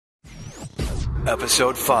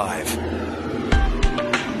Episode 5.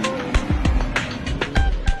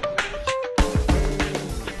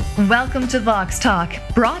 Welcome to Vox Talk,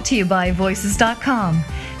 brought to you by Voices.com.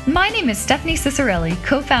 My name is Stephanie Cicerelli,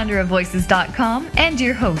 co-founder of Voices.com and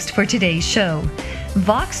your host for today's show.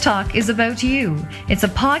 Vox Talk is about you. It's a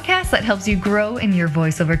podcast that helps you grow in your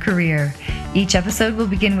voiceover career. Each episode will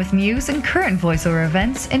begin with news and current voiceover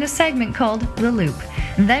events in a segment called The Loop.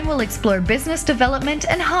 Then we'll explore business development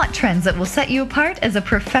and hot trends that will set you apart as a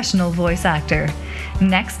professional voice actor.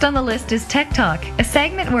 Next on the list is Tech Talk, a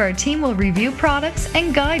segment where our team will review products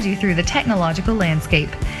and guide you through the technological landscape.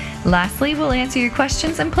 Lastly, we'll answer your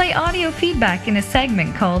questions and play audio feedback in a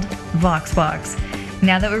segment called VoxBox.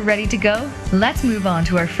 Now that we're ready to go, let's move on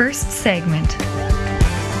to our first segment.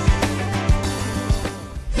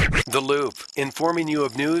 The Loop, informing you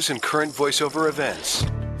of news and current voiceover events.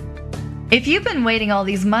 If you've been waiting all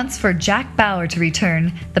these months for Jack Bauer to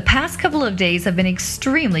return, the past couple of days have been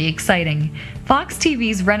extremely exciting. Fox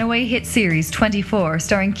TV's runaway hit series 24,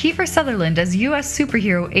 starring Kiefer Sutherland as U.S.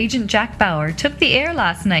 superhero Agent Jack Bauer, took the air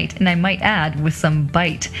last night, and I might add, with some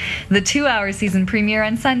bite. The 2-hour season premiere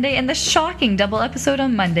on Sunday and the shocking double episode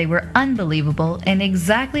on Monday were unbelievable and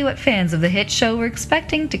exactly what fans of the hit show were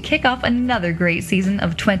expecting to kick off another great season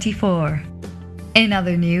of 24. In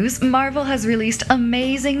other news, Marvel has released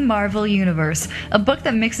Amazing Marvel Universe, a book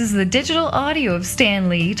that mixes the digital audio of Stan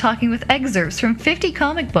Lee talking with excerpts from 50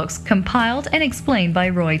 comic books compiled and explained by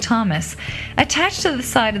Roy Thomas. Attached to the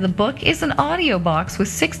side of the book is an audio box with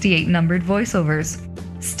 68 numbered voiceovers.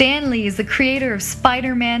 Stan Lee is the creator of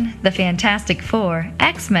Spider-Man, the Fantastic Four,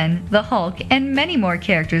 X-Men, the Hulk, and many more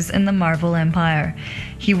characters in the Marvel Empire.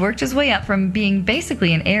 He worked his way up from being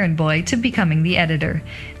basically an errand boy to becoming the editor.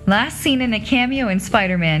 Last seen in a cameo in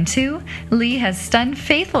Spider-Man 2, Lee has stunned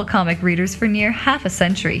faithful comic readers for near half a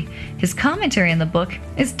century. His commentary in the book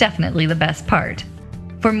is definitely the best part.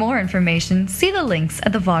 For more information, see the links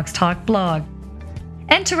at the Vox Talk blog.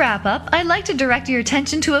 And to wrap up, I'd like to direct your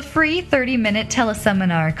attention to a free 30-minute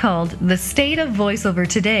teleseminar called The State of Voiceover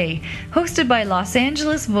Today, hosted by Los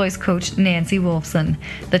Angeles voice coach Nancy Wolfson.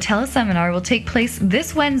 The teleseminar will take place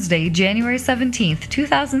this Wednesday, January 17th,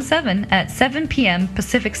 2007 at 7 p.m.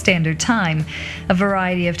 Pacific Standard Time. A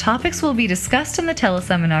variety of topics will be discussed in the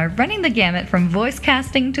teleseminar, running the gamut from voice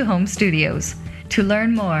casting to home studios. To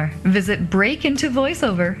learn more, visit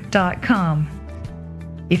breakintovoiceover.com.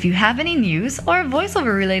 If you have any news or a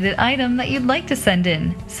voiceover-related item that you'd like to send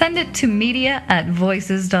in, send it to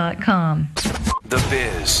media@voices.com. The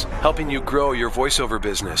Biz, helping you grow your voiceover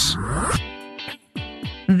business.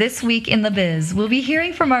 This week in The Biz, we'll be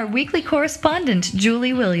hearing from our weekly correspondent,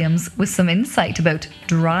 Julie Williams, with some insight about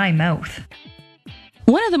dry mouth.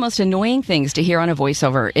 One of the most annoying things to hear on a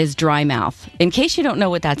voiceover is dry mouth. In case you don't know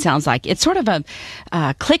what that sounds like, it's sort of a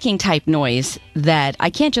clicking type noise that I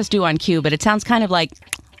can't just do on cue, but it sounds kind of like...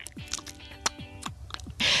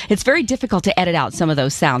 It's very difficult to edit out some of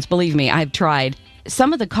those sounds. Believe me, I've tried.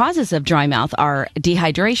 Some of the causes of dry mouth are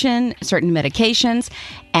dehydration, certain medications,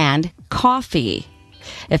 and coffee.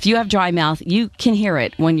 If you have dry mouth, you can hear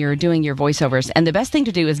it when you're doing your voiceovers. And the best thing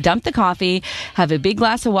to do is dump the coffee, have a big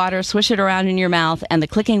glass of water, swish it around in your mouth, and the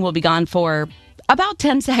clicking will be gone for about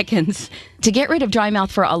 10 seconds. To get rid of dry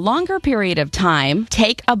mouth for a longer period of time,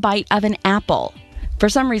 take a bite of an apple. For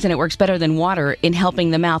some reason, it works better than water in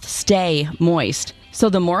helping the mouth stay moist. So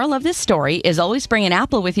the moral of this story is always bring an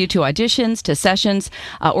apple with you to auditions, to sessions,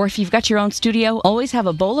 or if you've got your own studio, always have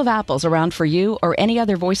a bowl of apples around for you or any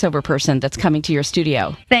other voiceover person that's coming to your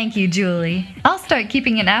studio. Thank you, Julie. I'll start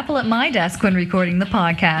keeping an apple at my desk when recording the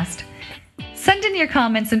podcast. Send in your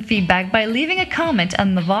comments and feedback by leaving a comment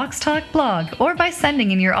on the Vox Talk blog or by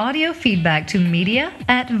sending in your audio feedback to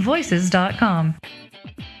media@voices.com.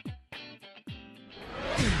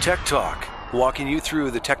 Tech Talk, walking you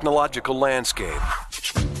through the technological landscape.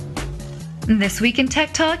 This week in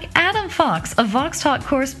Tech Talk, Adam Fox, a Vox Talk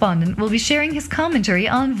correspondent, will be sharing his commentary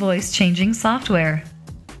on voice-changing software.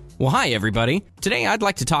 Well, hi, everybody. Today, I'd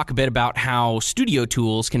like to talk a bit about how studio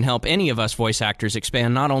tools can help any of us voice actors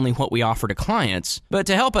expand not only what we offer to clients, but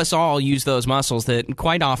to help us all use those muscles that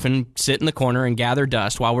quite often sit in the corner and gather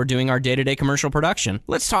dust while we're doing our day-to-day commercial production.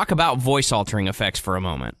 Let's talk about voice-altering effects for a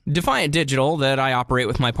moment. Defiant Digital, that I operate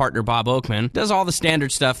with my partner Bob Oakman, does all the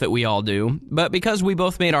standard stuff that we all do, but because we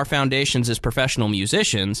both made our foundations as professional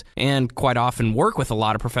musicians, and quite often work with a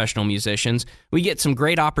lot of professional musicians, we get some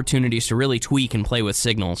great opportunities to really tweak and play with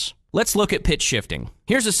signals. Let's look at pitch shifting.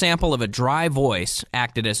 Here's a sample of a dry voice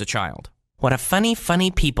acted as a child. What a funny,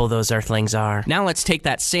 funny people those earthlings are. Now let's take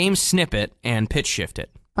that same snippet and pitch shift it.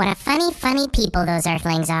 What a funny, funny people those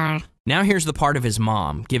earthlings are. Now here's the part of his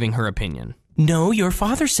mom giving her opinion. No, your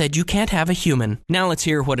father said you can't have a human. Now let's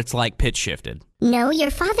hear what it's like pitch shifted. No,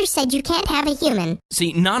 your father said you can't have a human.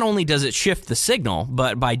 See, not only does it shift the signal,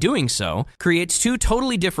 but by doing so, creates two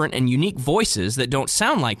totally different and unique voices that don't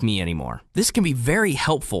sound like me anymore. This can be very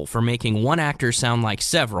helpful for making one actor sound like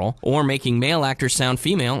several, or making male actors sound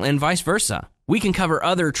female, and vice versa. We can cover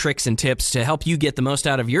other tricks and tips to help you get the most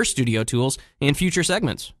out of your studio tools in future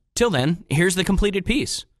segments. Till then, here's the completed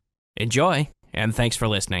piece. Enjoy, and thanks for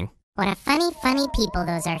listening. What a funny people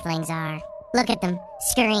those Earthlings are. Look at them,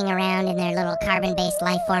 scurrying around in their little carbon-based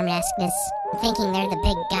lifeform-esqueness, thinking they're the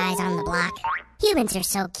big guys on the block. Humans are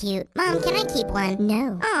so cute. Mom, can I keep one?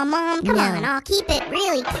 No. Oh, Mom, come on, I'll keep it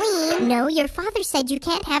really clean. No, your father said you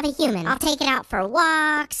can't have a human. I'll take it out for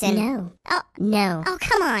walks and... No. Oh, no. Oh,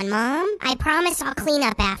 come on, Mom. I promise I'll clean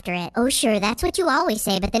up after it. Oh, sure, that's what you always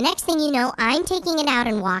say, but the next thing you know, I'm taking it out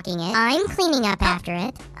and walking it. I'm cleaning up after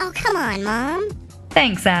it. Oh, come on, Mom.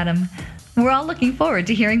 Thanks, Adam. We're all looking forward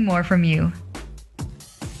to hearing more from you.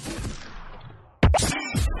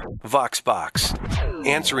 VoxBox,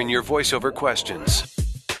 answering your voiceover questions.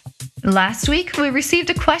 Last week, we received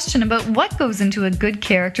a question about what goes into a good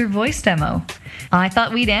character voice demo. I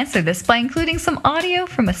thought we'd answer this by including some audio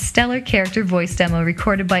from a stellar character voice demo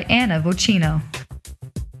recorded by Anna Vocino.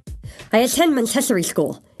 I attend Montessori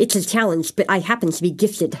school. It's a challenge, but I happen to be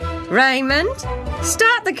gifted. Raymond,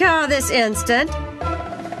 start the car this instant.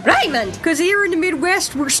 Raymond! Because here in the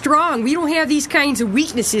Midwest, we're strong. We don't have these kinds of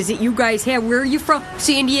weaknesses that you guys have. Where are you from?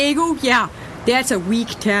 San Diego? Yeah, that's a weak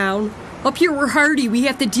town. Up here, we're hardy. We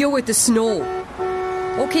have to deal with the snow.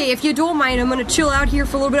 Okay, if you don't mind, I'm going to chill out here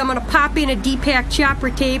for a little bit. I'm going to pop in a Deepak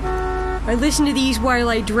Chopra tape. I listen to these while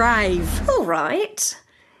I drive. All right.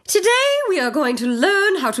 Today, we are going to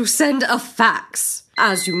learn how to send a fax.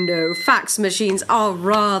 As you know, fax machines are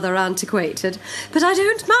rather antiquated, but I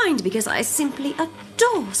don't mind because I simply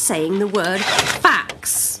adore saying the word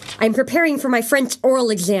fax. I'm preparing for my French oral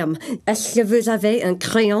exam. Est-ce que vous avez un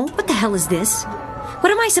crayon? What the hell is this?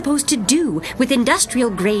 What am I supposed to do with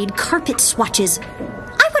industrial-grade carpet swatches?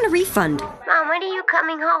 I want a refund. Mom, when are you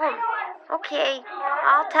coming home? Okay,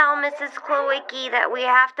 I'll tell Mrs. Klowicki that we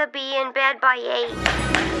have to be in bed by 8.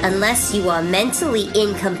 Unless you are mentally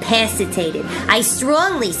incapacitated, I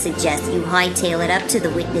strongly suggest you hightail it up to the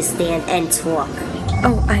witness stand and talk.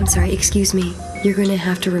 Oh, I'm sorry, excuse me. You're going to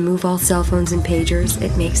have to remove all cell phones and pagers.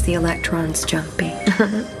 It makes the electrons jumpy.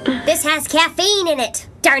 This has caffeine in it.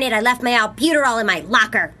 Darn it, I left my albuterol in my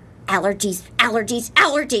locker. Allergies, allergies,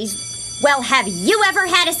 allergies. Well, have you ever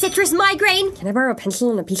had a citrus migraine? Can I borrow a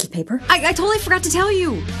pencil and a piece of paper? I totally forgot to tell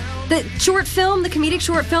you. The short film, the comedic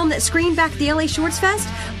short film that screened back at the LA Shorts Fest,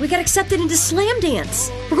 we got accepted into Slam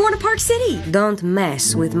Dance. We're going to Park City. Don't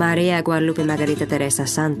mess with Maria Guadalupe Margarita Teresa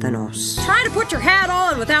Santanos. Try to put your hat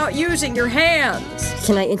on without using your hands.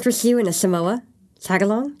 Can I interest you in a Samoa?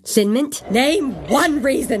 Tagalong? Thin Mint? Name one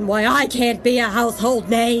reason why I can't be a household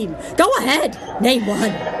name. Go ahead, name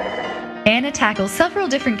one. Anna tackles several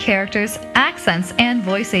different characters, accents, and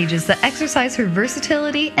voice ages that exercise her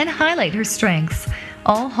versatility and highlight her strengths,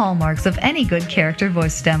 all hallmarks of any good character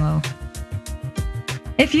voice demo.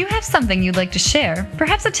 If you have something you'd like to share,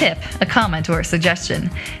 perhaps a tip, a comment, or a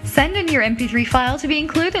suggestion, send in your MP3 file to be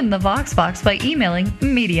included in the VoxBox by emailing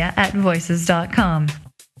media@voices.com.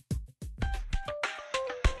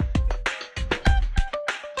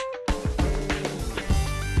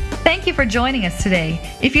 Thank you for joining us today.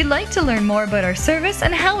 If you'd like to learn more about our service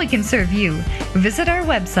and how we can serve you, visit our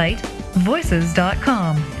website,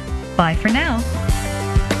 voices.com. Bye for now.